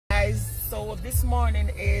So this morning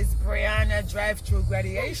is Breanna drive-through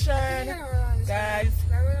graduation. Guys,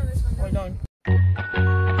 hold on.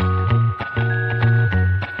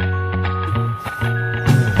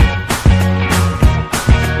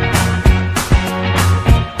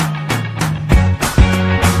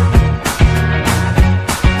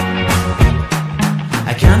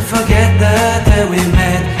 I can't forget the day we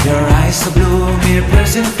met. Your eyes so blue, me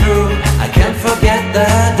pressing through. I can't forget the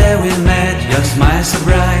day we met. Your smile so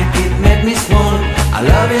bright, it made me swoon. Our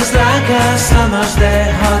love is like a summer's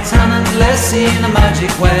day, hot and endless in a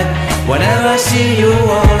magic way. Whenever I see you,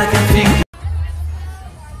 all I can think.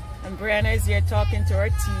 And Breanna is here talking to her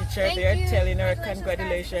teacher. They're telling her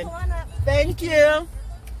congratulations. Thank you.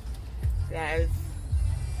 Guys.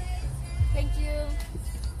 Thank you.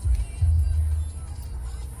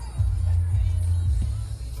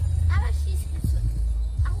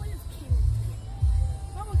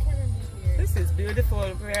 This is beautiful,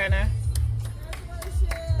 Breanna.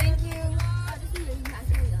 Thank you.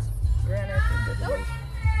 Breanna,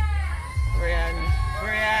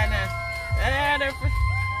 Breanna. Breanna.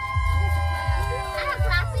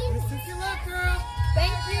 This is your luck, girl.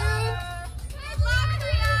 Thank you.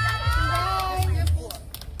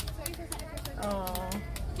 Oh.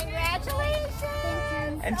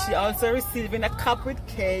 Congratulations. And she also receiving a cup with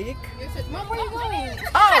cake. Mom, where are you going?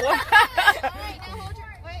 Oh!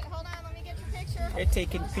 Wait, hold on. Let me get your picture. They're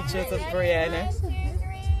taking pictures of Breanna. 1, 2, 3.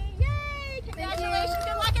 Yay! Congratulations.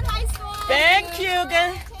 Good luck in high school. Thank you,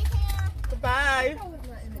 guys. Take care. Goodbye.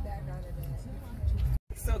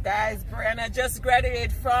 So guys, Breanna just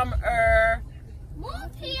graduated from her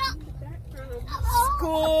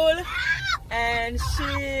school and she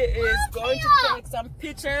is going to take some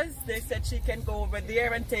pictures. They said she can go over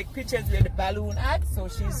there and take pictures with the balloon at, so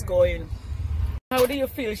she's going. How do you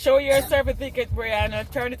feel? Show your certificate, Breanna.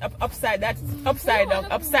 Turn it upside. That's upside down.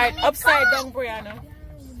 Upside down, Breanna.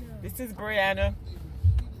 This is Breanna.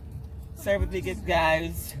 Certificate,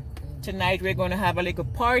 guys. Tonight we're going to have a little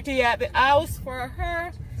party at the house for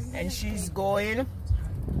her, and she's going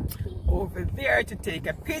over there to take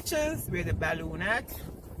her pictures with the balloon at.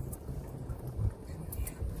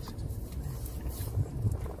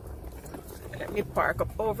 Let me park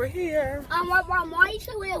up over here.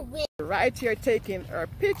 Right here taking her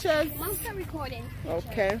pictures. Mom's not recording.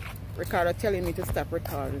 Okay. Ricardo telling me to stop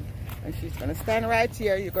recording. And she's going to stand right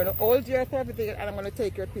here. You're going to hold your certificate and I'm going to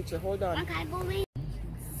take your picture. Hold on. Okay,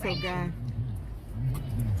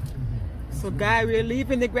 So guys, we're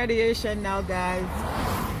leaving the graduation now, guys.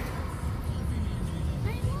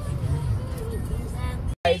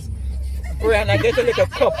 Guys, Breanna get a little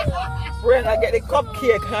cup. Breanna get the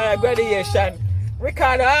cupcake her graduation.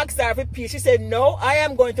 Ricardo asked her for peace. She said, no, I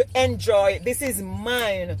am going to enjoy. This is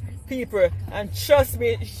mine, people. And trust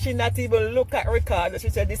me, she not even look at Ricardo. She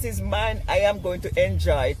said, this is mine. I am going to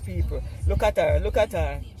enjoy, people. Look at her. Look at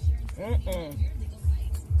her.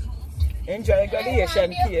 Enjoy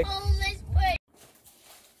graduation cake.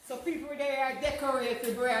 So people, they are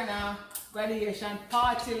decorating Breanna graduation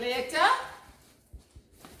party later.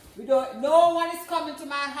 No one is coming to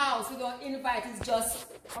my house. We don't invite. It's just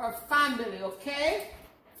our family, okay?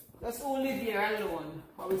 Just who live here alone.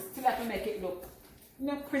 But we still have to make it look,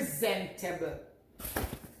 presentable.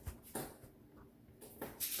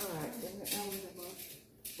 Alright, then that was the bus.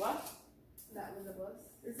 What? That was the bus.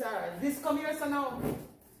 It's alright. This come here, so now?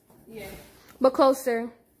 Yeah. But closer.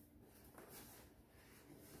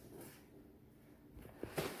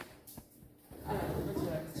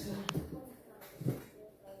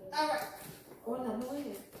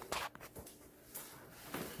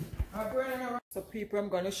 So people, I'm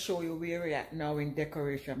going to show you where we're at now in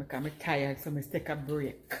decoration because I'm tired, so I'm take a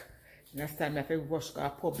break. Next time I have to rush to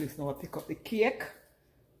Publix now, pick up the cake.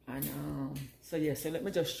 And so yeah, so let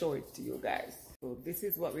me just show it to you guys. So this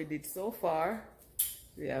is what we did so far.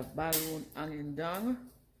 We have balloon hanging down.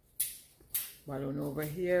 Balloon over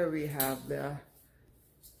here. We have the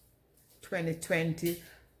 2020.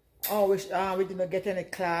 Oh, we didn't get any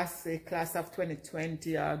class, a class of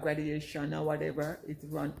 2020 or graduation or whatever. It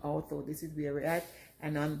run out, so this is where we're at.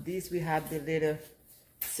 And on this we have the little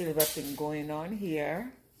silver thing going on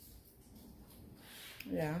here.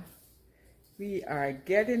 Yeah. We are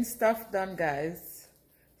getting stuff done, guys.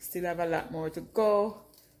 Still have a lot more to go.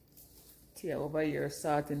 Tia over here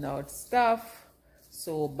sorting out stuff.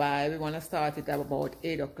 So we want to start it at about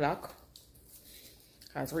 8 o'clock.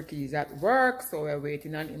 Because Ricky is at work, so we're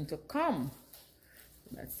waiting on him to come.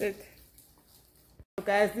 That's it. So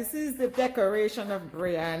guys, this is the decoration of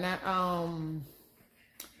Breanna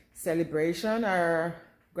celebration or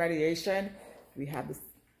graduation. We have this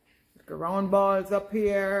round balls up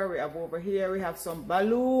here. We have over here, we have some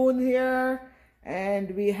balloon here.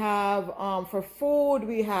 And we have, for food,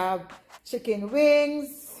 we have chicken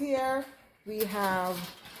wings here. We have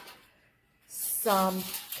some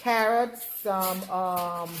carrots, some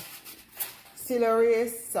celery,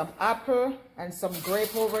 some apple, and some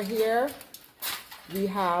grape over here. We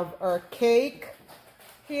have our cake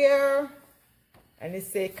here. And it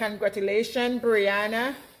says, congratulations,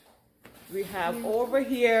 Breanna. We have over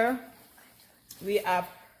here, we have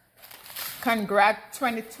Congrats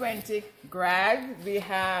 2020 grad. We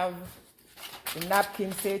have the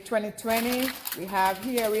napkin say 2020. We have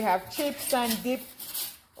here, we have chips and dip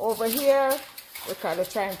over here. We're kind of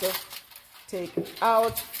trying to take it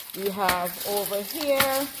out. We have over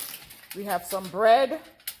here, we have some bread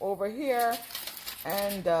over here.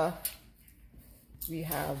 And we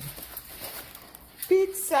have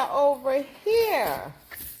pizza over here.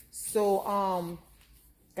 So,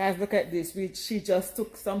 guys, look at this. She just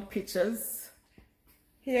took some pictures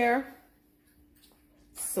here.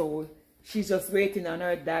 So she's just waiting on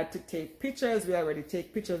her dad to take pictures. We already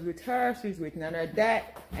take pictures with her. She's waiting on her dad.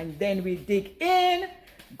 And then we dig in,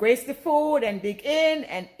 grace the food, and dig in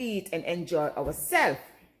and eat and enjoy ourselves.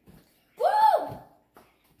 Woo!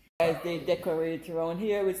 Guys, they decorate around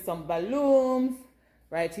here with some balloons.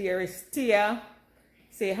 Right here is Tia.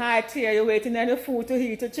 Say hi, Tia. You're waiting on the food to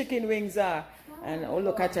eat. The chicken wings are. And oh,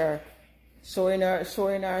 look at her, showing her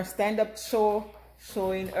stand-up show,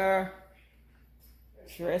 showing her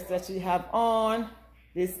dress that she have on.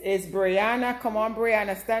 This is Breanna. Come on,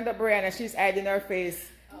 Breanna. Stand up, Breanna. She's hiding her face.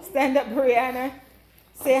 Stand up, Breanna.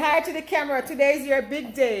 Say hi to the camera. Today is your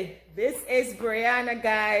big day. This is Breanna,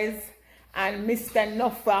 guys, and Mr.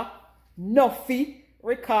 Nuffy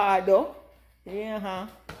Ricardo. Yeah,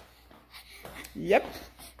 Yep.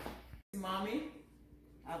 Mommy,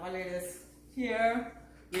 have a little here.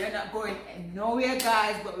 We are not going nowhere,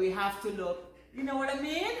 guys, but we have to look. You know what I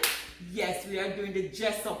mean? Yes, we are doing the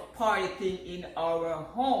dress up party thing in our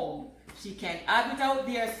home. She can't have it out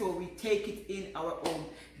there, so we take it in our home.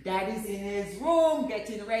 Daddy's in his room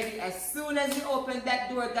getting ready. As soon as we open that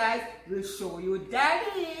door, guys, we'll show you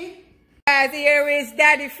Daddy. Guys, here is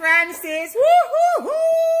Daddy Francis. Woo-hoo-hoo!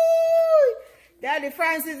 Daddy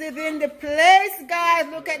Francis is in the place, guys.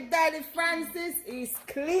 Look at Daddy Francis. He's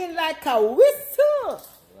clean like a whistle.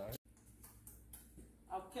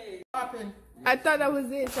 Okay, popping. I thought that was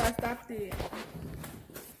it, so I stopped it.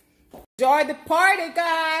 Enjoy the party,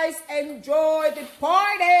 guys. Enjoy the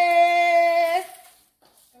party.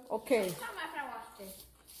 Okay.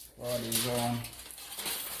 Party's on.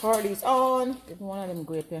 Party's on. Get one of them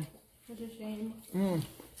grape here. What a shame.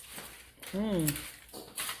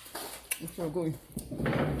 It's so good.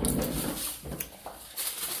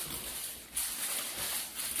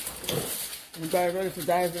 You guys ready to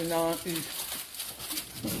dive in now and eat.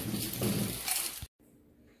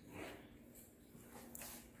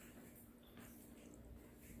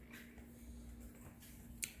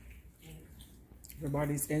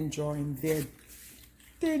 Everybody's enjoying their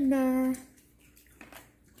dinner.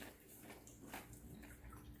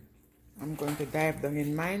 I'm going to dive down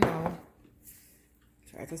in mine now.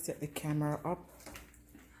 Try to set the camera up.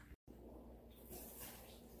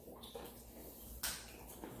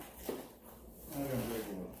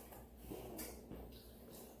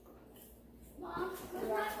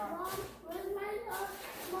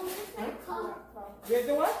 Where's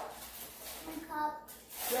the what? My cup.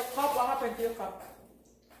 Your cup? What happened to your cup?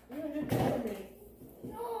 You didn't tell me.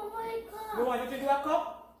 No, my cup. You want to do a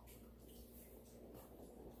cup?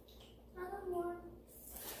 I don't want.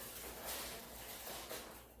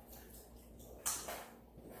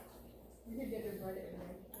 You can get it right in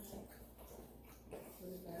there.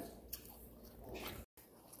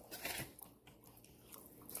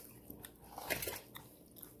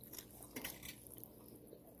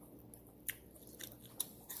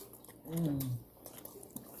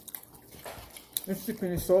 This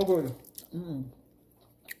chicken is so good.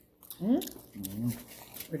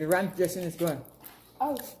 With the ranch dressing is good.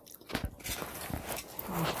 Oh.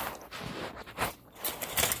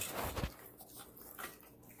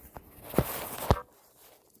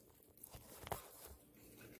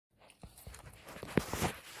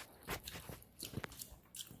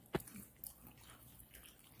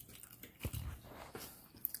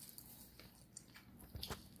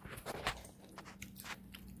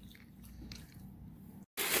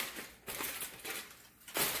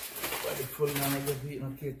 Full now, I'm just eating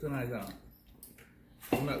a cake tonight, huh?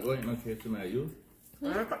 I'm not going to eat no cake tonight, you? I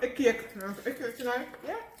got the cake. I got the cake tonight.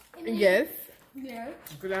 Yeah. Yes. Yeah.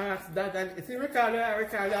 Because I asked that and if you Ricardo, I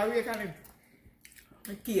wait on him.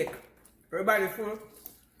 The cake. Everybody full.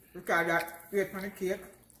 Because that ate on the cake.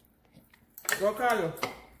 Go, Carlo.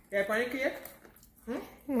 Ate on the cake?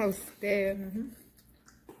 I'm scared.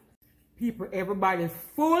 People, everybody's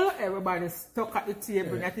full. Everybody's stuck at the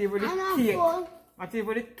table. Not even the cake. Not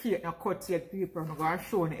even the cake. Not cut yet, people. I'm going to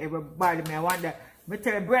show everybody. I wonder. I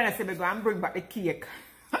tell Breanna, say, I'm going to bring back the cake.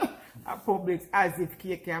 At Publix, as if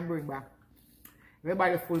cake can bring back.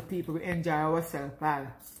 Everybody full people. We enjoy ourselves, pal.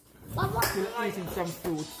 Still eating some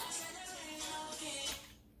fruit.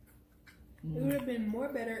 It would have been more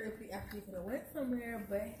better if we actually could have went somewhere,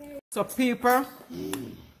 but hey. So people,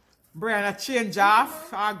 Breanna change off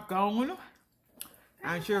her gown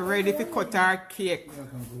and she's ready to cut her cake.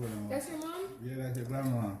 That's your mom? Yeah, that's your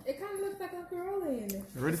grandma. It kind of looks like Uncle Roland.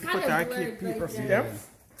 Ready to cut her cake, people. See them?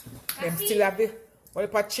 Them still have the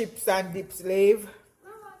what chips and dips leave.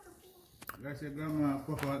 That's your grandma.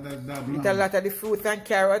 Eat a lot of the fruit and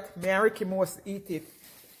carrot. Me and Ricky most eat it.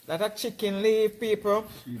 A lot of chicken leave, people.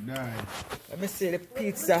 She died. Let me see the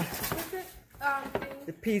pizza.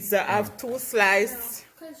 The pizza have 2 slices.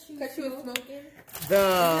 Because she was smoking.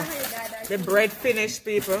 The bread finished,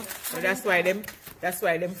 people. So that's why them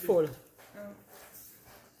full.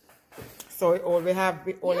 So we only have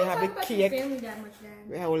the cake.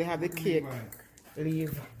 We only have the cake.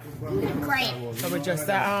 Leave. Great. So we just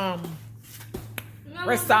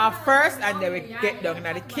rest off first and then we get down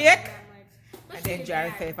on the cake. And then enjoy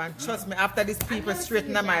yourself. And trust me, after these people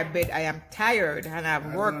straighten on my bed, I am tired and I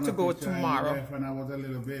have work to go tomorrow. When I was a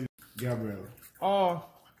little baby, Gabriel. Oh.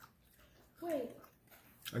 Wait.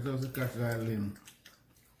 I just to catch that limb.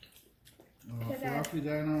 Oh, fluffy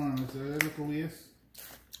guy now, it's a little waist.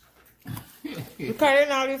 You carry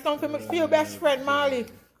now this something makes your best friend, Molly.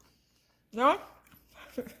 No?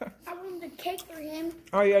 I want the cake for him.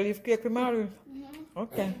 Oh, you leave cake for Molly?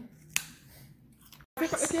 Okay.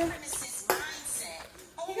 Pick up the cake.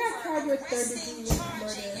 You got charged with 3rd-degree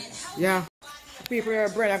murder. Yeah. People are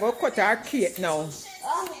Breanna go cut our cake now.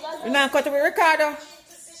 You not cut it with Ricardo?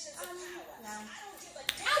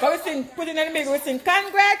 But we sing, put it in the middle, we sing,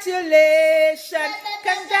 congratulations,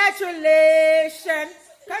 congratulations,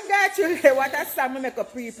 congratulations. What a song we make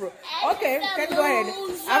up, people. Okay, can go ahead.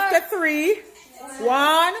 After 3,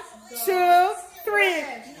 1, 2, 3.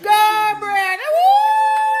 Go, Breanna.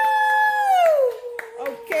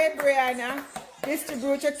 Woo! Okay, Breanna.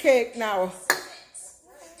 Distribute your cake now.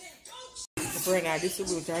 Breanna,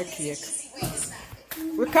 distribute your cake.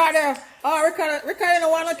 Ricardo, Ricardo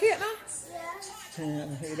don't want no cake now?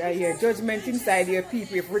 That here judgment inside your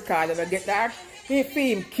people if Ricardo don't get that. He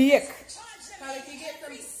feed him cake. Like you get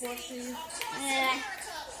some portions. Yeah.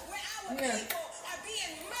 Yeah.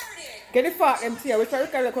 Get the fart them here. Which one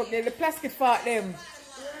Ricardo cook? The plastic fart them.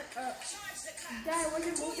 Dad, where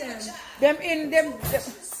you move them? Them in them.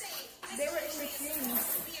 They were in the thing.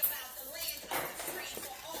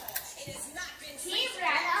 See,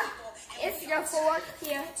 Breanna, it's your fork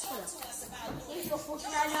here. It's your fork,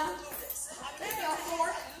 Breanna. It's your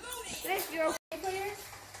fork. It's your fork here.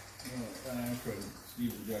 No, I'm from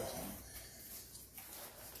Steve Jackson.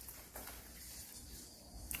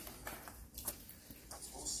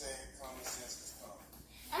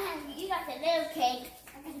 And you got the little cake.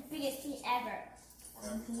 I got the biggest cake ever.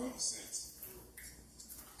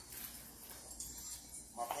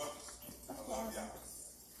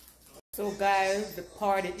 So guys, the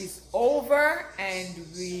party is over and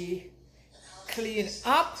we clean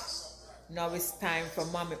up. Now it's time for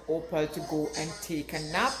Mommy Opal to go and take a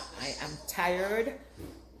nap. I am tired.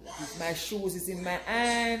 My shoes is in my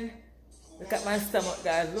hand. Look at my stomach,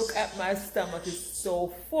 guys. Look at my stomach. It's so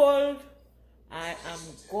full. I am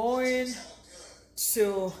going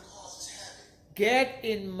to get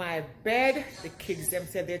in my bed. The kids them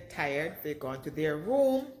said they're tired. They're gone to their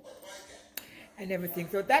room and everything.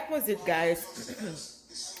 So that was it, guys.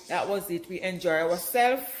 That was it. We enjoy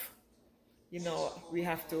ourselves. You know, we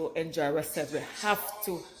have to enjoy ourselves. We have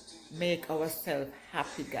to make ourselves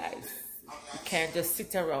happy, guys. We can't just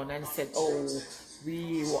sit around and say, oh,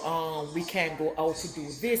 we can't go out to do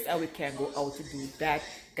this and we can't go out to do that.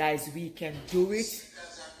 Guys, we can do it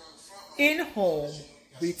in home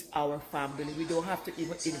with our family. We don't have to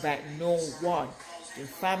even invite no one. The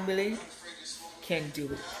family can do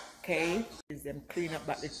it, okay? Them clean up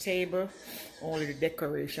at the table. Only the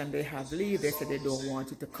decoration they have leave. They said they don't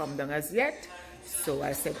want it to come down as yet. So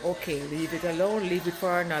I said, okay, leave it alone. Leave it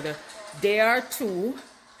for another day or 2.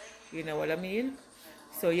 You know what I mean?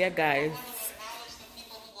 So yeah, guys.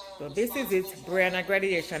 So this is it. Breanna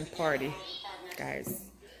graduation party, guys.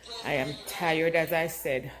 I am tired, as I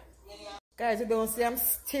said. Guys, you don't see I'm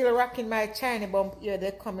still rocking my China bump here.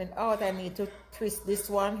 They're coming out. I need to twist this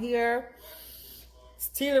one here.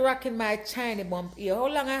 Still rocking my shiny bump ear. How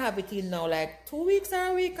long I have it in now? Like 2 weeks or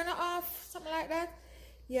a week and a half? Something like that.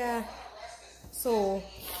 Yeah. So,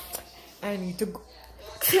 I need to go.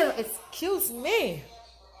 Excuse me.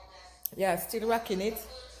 Yeah, still rocking it.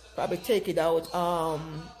 Probably take it out. I'm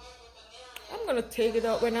going to take it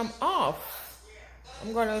out when I'm off.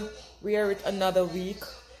 I'm going to wear it another week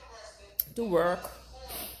to work.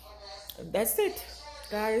 That's it,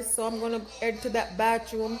 guys. So I'm going to head to that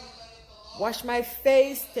bathroom. Wash my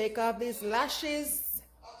face, take off these lashes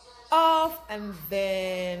off, and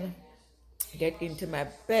then get into my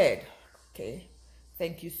bed. Okay.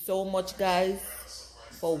 Thank you so much, guys,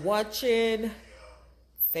 for watching.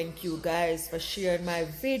 Thank you, guys, for sharing my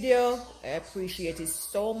video. I appreciate it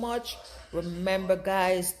so much. Remember,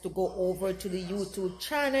 guys, to go over to the YouTube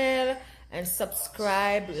channel and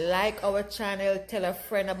subscribe, like our channel, tell a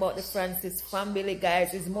friend about the Francis family,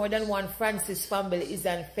 guys. It's more than one Francis family is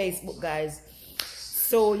on Facebook, guys.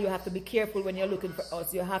 So you have to be careful when you're looking for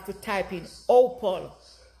us. You have to type in Opal,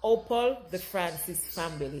 the Francis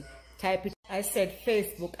family. Type it. I said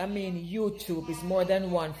Facebook, I mean YouTube. Is more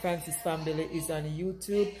than one Francis family is on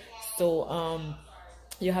YouTube. So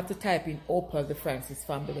you have to type in Opal, the Francis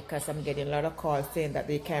family, because I'm getting a lot of calls saying that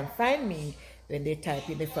they can't find me when they type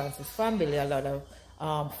in the Francis family. A lot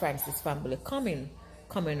of Francis family coming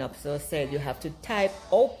up. So I said you have to type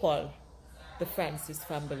Opal, the Francis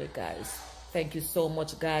family, guys. Thank you so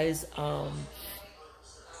much, guys,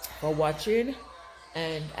 for watching,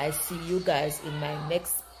 and I see you guys in my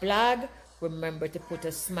next vlog. Remember to put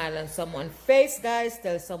a smile on someone's face, guys.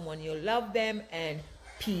 Tell someone you love them, and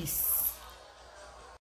peace.